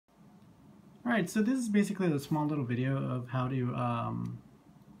Alright, so this is basically a small little video of how to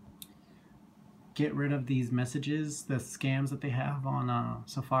get rid of these messages, the scams that they have on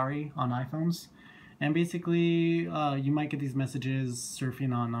Safari on iPhones. And basically, you might get these messages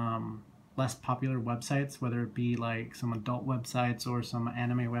surfing on less popular websites, whether it be like some adult websites or some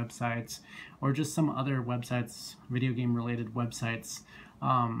anime websites or just some other websites, video game related websites.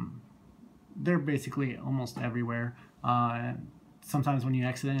 They're basically almost everywhere. Sometimes when you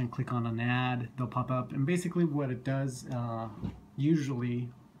accidentally click on an ad, they'll pop up, and basically what it does, usually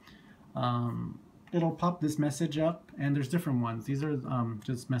it'll pop this message up, and there's different ones. These are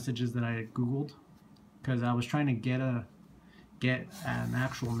just messages that I googled because I was trying to get an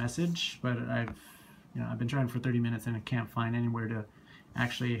actual message, but I've been trying for 30 minutes and I can't find anywhere to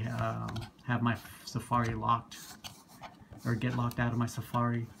actually have my Safari locked or get locked out of my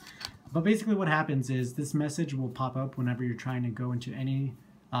Safari. But basically what happens is this message will pop up whenever you're trying to go into any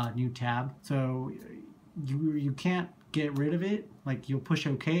new tab. So you can't get rid of it. Like, you'll push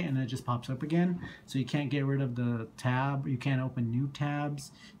OK and it just pops up again. So you can't get rid of the tab. You can't open new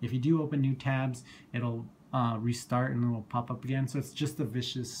tabs. If you do open new tabs, it'll restart and it'll pop up again. So it's just a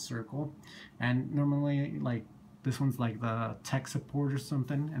vicious circle. And normally, like, this one's like the tech support or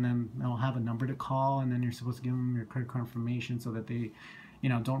something, and then they'll have a number to call, and then you're supposed to give them your credit card information so that they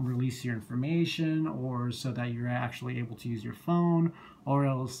don't release your information, or so that you're actually able to use your phone, or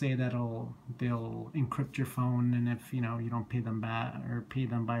it'll say that they'll encrypt your phone, and if you don't pay them back or pay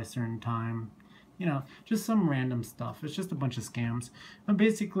them by a certain time, just some random stuff. It's just a bunch of scams. But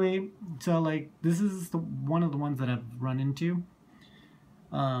basically, so like this is one of the ones that I've run into.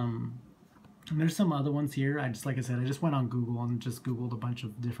 And there's some other ones here. Like I said, I just went on Google and just Googled a bunch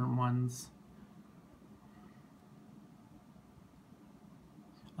of different ones.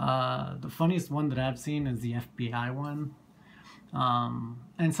 The funniest one that I've seen is the FBI one.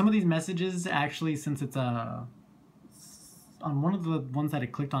 And some of these messages, actually, since it's on one of the ones that I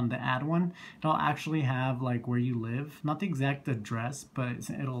clicked on, the ad one, it'll actually have like where you live, not the exact address, but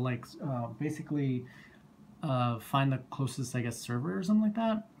it'll like basically find the closest, I guess, server or something like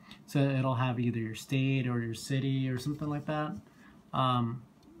that. So it'll have either your state or your city or something like that.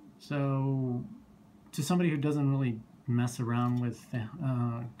 So to somebody who doesn't really mess around with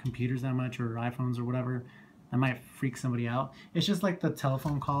computers that much, or iPhones or whatever, that might freak somebody out. It's just like the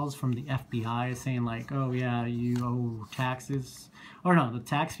telephone calls from the FBI saying like, oh yeah, you owe taxes, or no, the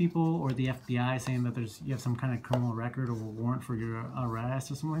tax people or the FBI saying that you have some kind of criminal record or warrant for your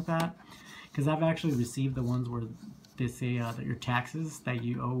arrest or something like that. Because I've actually received the ones where they say that your taxes, that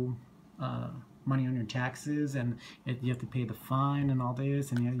you owe money on your taxes, and you have to pay the fine and all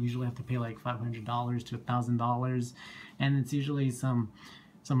this, and you usually have to pay like $500 to $1,000, and it's usually some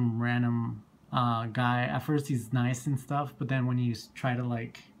random guy. At first he's nice and stuff, but then when you try to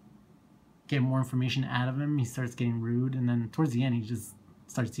like get more information out of him, he starts getting rude, and then towards the end he just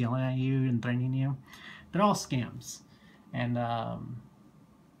starts yelling at you and threatening you. They're all scams, and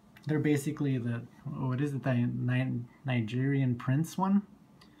they're basically the Nigerian prince one,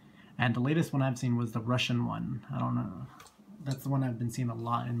 and the latest one I've seen was the Russian one. I don't know. That's the one I've been seeing a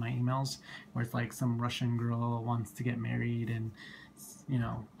lot in my emails, where it's like some Russian girl wants to get married, and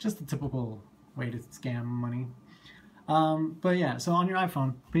just a typical way to scam money. But yeah, so on your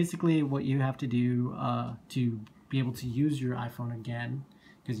iPhone, basically what you have to do to be able to use your iPhone again,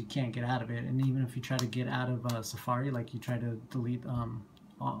 because you can't get out of it, and even if you try to get out of Safari, like you try to delete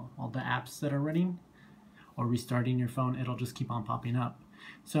all the apps that are running or restarting your phone, it'll just keep on popping up.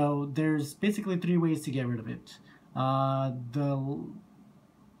 So there's basically 3 ways to get rid of it.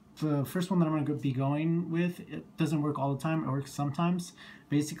 The first one that I'm going to be going with, it doesn't work all the time, it works sometimes.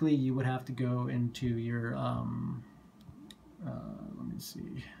 Basically, you would have to go into your let me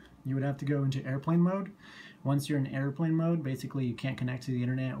see, you would have to go into airplane mode. Once you're in airplane mode, basically you can't connect to the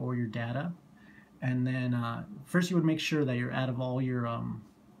internet or your data. And then first you would make sure that you're out of all your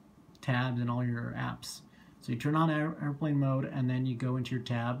tabs and all your apps. So you turn on airplane mode, and then you go into your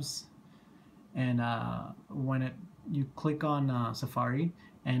tabs, and when you click on Safari,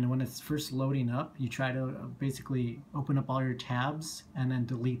 and when it's first loading up, you try to basically open up all your tabs and then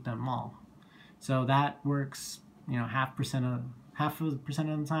delete them all. So that works, half of the percent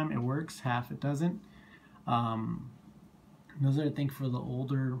of the time it works, half it doesn't. Those are, I think, for the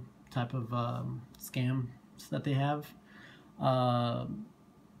older type of scams that they have.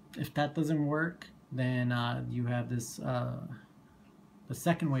 If that doesn't work, then you have this the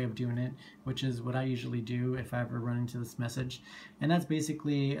second way of doing it, which is what I usually do if I ever run into this message, and that's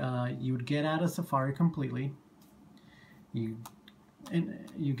basically you would get out of Safari completely. You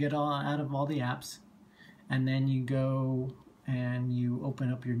get out of all the apps, and then you go and you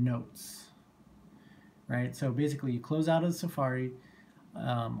open up your notes. right? So basically you close out of Safari,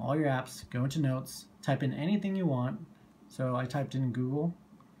 all your apps, go into Notes, type in anything you want. So I typed in Google,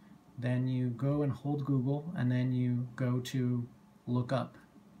 then you go and hold Google, and then you go to look up.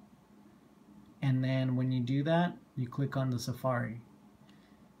 And then when you do that, you click on the Safari.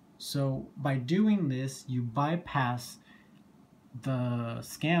 So by doing this, you bypass the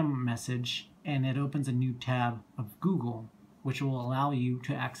scam message and it opens a new tab of Google, which will allow you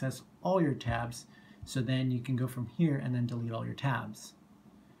to access all your tabs. So then you can go from here and then delete all your tabs.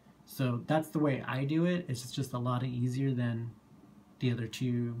 So that's the way I do it. It's just a lot easier than the other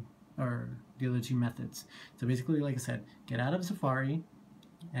two methods. So basically, like I said, get out of Safari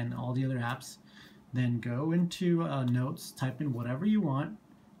and all the other apps, then go into Notes, type in whatever you want,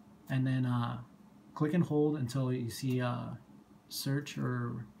 and then click and hold until you see search,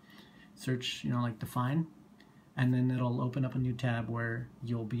 like define, and then it'll open up a new tab where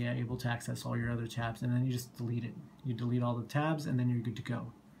you'll be able to access all your other tabs, and then you just delete it. You delete all the tabs, and then you're good to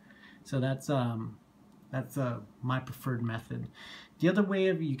go. So that's my preferred method. The other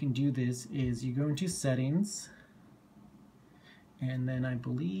way you can do this is you go into settings, and then I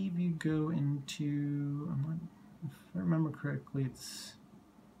believe you go into, if I remember correctly, it's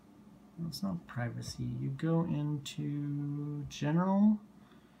not privacy. You go into general,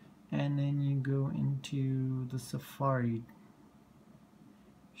 and then you go into the Safari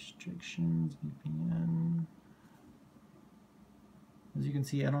restrictions, VPN. As you can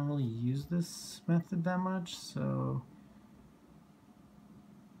see, I don't really use this method that much, so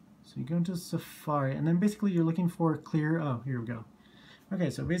you go into Safari, and then basically you're looking for clear, oh, here we go. Okay,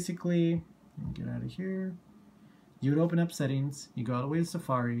 so basically, get out of here. You would open up settings, you go all the way to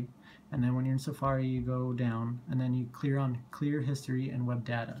Safari, and then when you're in Safari, you go down, and then you clear on clear history and web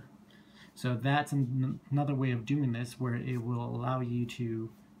data. So that's another way of doing this, where it will allow you to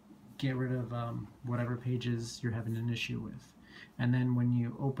get rid of whatever pages you're having an issue with. And then when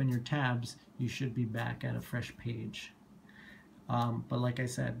you open your tabs, you should be back at a fresh page. But like I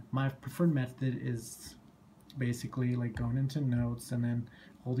said, my preferred method is basically like going into Notes and then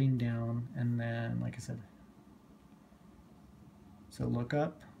holding down, and then, like I said, so look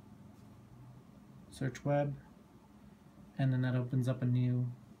up, search web, and then that opens up a new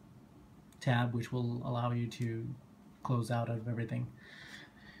tab which will allow you to close out of everything.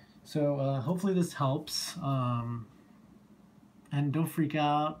 So hopefully this helps. And don't freak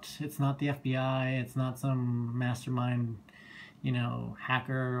out, it's not the FBI, it's not some mastermind,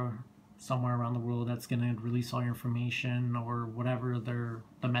 hacker somewhere around the world that's going to release all your information or whatever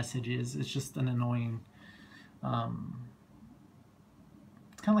the message is. It's just an annoying, it's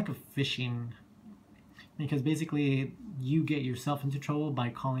kind of like a phishing, because basically you get yourself into trouble by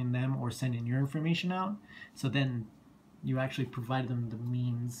calling them or sending your information out, so then you actually provide them the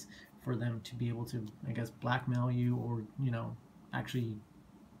means for them to be able to, I guess, blackmail you or, actually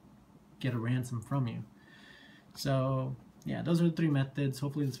get a ransom from you. So yeah, those are the 3 methods.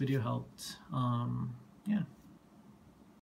 Hopefully this video helped. Yeah.